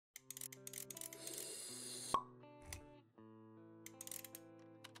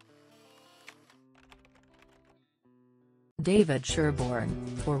David Sherborne,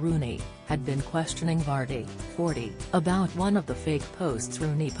 for Rooney, had been questioning Vardy, 40, about one of the fake posts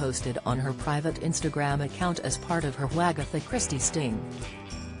Rooney posted on her private Instagram account as part of her Agatha Christie sting.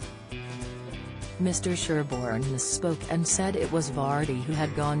 Mr. Sherborne misspoke and said it was Vardy who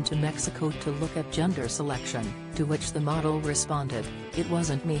had gone to Mexico to look at gender selection, to which the model responded, "It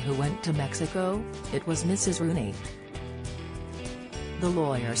wasn't me who went to Mexico, it was Mrs. Rooney." The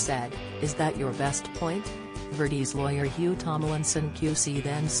lawyer said, "Is that your best point?" Vardy's lawyer Hugh Tomlinson QC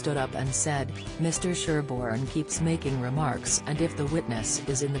then stood up and said, "Mr. Sherborne keeps making remarks, and if the witness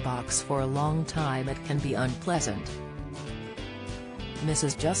is in the box for a long time it can be unpleasant."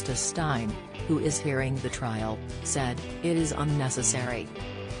 Mrs. Justice Stein, who is hearing the trial, said, "It is unnecessary."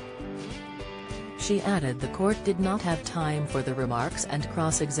 She added the court did not have time for the remarks, and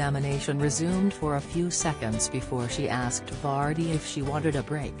cross-examination resumed for a few seconds before she asked Vardy if she wanted a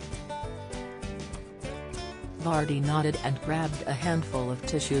break. Vardy nodded and grabbed a handful of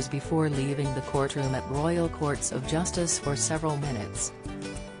tissues before leaving the courtroom at Royal Courts of Justice for several minutes.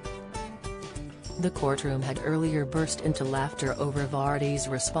 The courtroom had earlier burst into laughter over Vardy's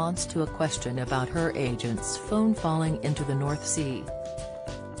response to a question about her agent's phone falling into the North Sea.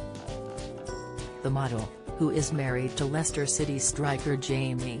 The model, who is married to Leicester City striker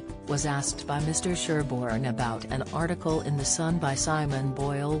Jamie, was asked by Mr. Sherborne about an article in The Sun by Simon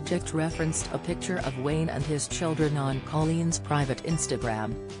Boyle which referenced a picture of Wayne and his children on Colleen's private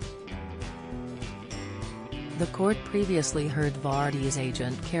Instagram. The court previously heard Vardy's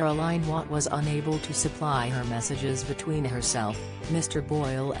agent Caroline Watt was unable to supply her messages between herself, Mr.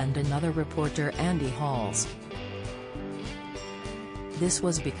 Boyle and another reporter, Andy Halls. This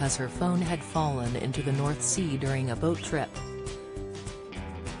was because her phone had fallen into the North Sea during a boat trip.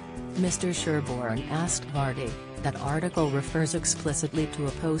 Mr. Sherborne asked Vardy, "That article refers explicitly to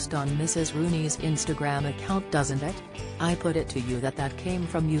a post on Mrs. Rooney's Instagram account, doesn't it? I put it to you that that came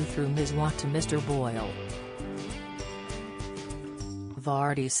from you through Ms. Watt to Mr. Boyle."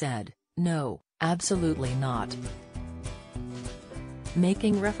 Vardy said, "No, absolutely not."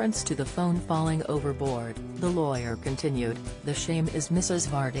 Making reference to the phone falling overboard, the lawyer continued, "The shame is Mrs.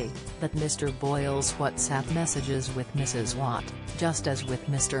 Vardy, that Mr. Boyle's WhatsApp messages with Mrs. Watt, just as with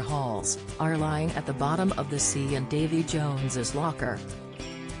Mr. Halls, are lying at the bottom of the sea in Davy Jones's locker."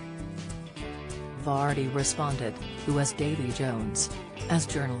 Vardy responded, "Who is Davy Jones?" As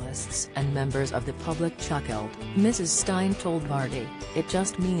journalists and members of the public chuckled, Mrs. Stein told Vardy, "It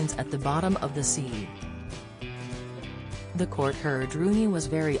just means at the bottom of the sea." The court heard Rooney was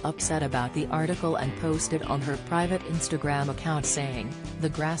very upset about the article and posted on her private Instagram account saying, "The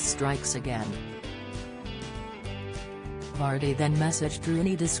grass strikes again." Vardy then messaged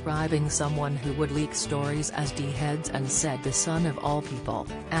Rooney describing someone who would leak stories as D-heads and said "the son of all people,"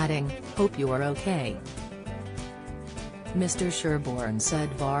 adding, "Hope you are okay." Mr. Sherborne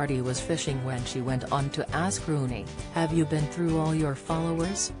said Vardy was fishing when she went on to ask Rooney, "Have you been through all your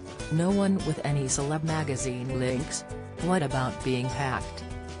followers? No one with any celeb magazine links? What about being hacked?"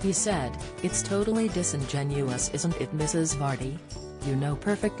 He said, "It's totally disingenuous, isn't it, Mrs. Vardy? You know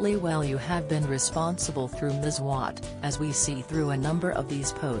perfectly well you have been responsible through Ms. Watt, as we see through a number of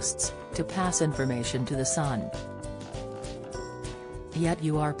these posts, to pass information to the Sun. Yet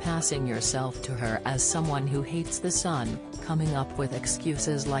you are passing yourself to her as someone who hates the Sun, coming up with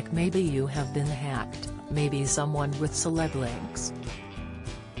excuses like maybe you have been hacked, maybe someone with celeb links."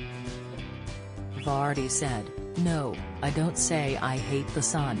 Vardy said, "No, I don't say I hate the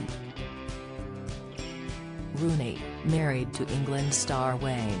Sun." Rooney, married to England star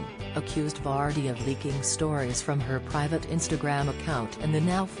Wayne, accused Vardy of leaking stories from her private Instagram account in the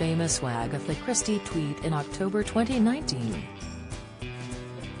now famous Agatha Christie tweet in October 2019.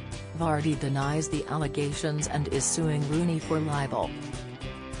 Vardy denies the allegations and is suing Rooney for libel.